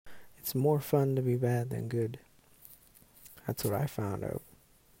It's more fun to be bad than good. That's what I found out.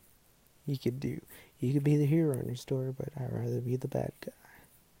 You could do. You could be the hero in your story, but I'd rather be the bad guy.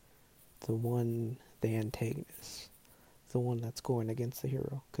 The one, the antagonist. The one that's going against the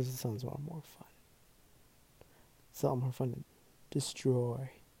hero. Because it sounds a lot more fun. It's a lot more fun to destroy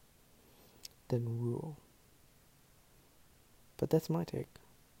than rule. But that's my take.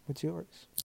 What's yours?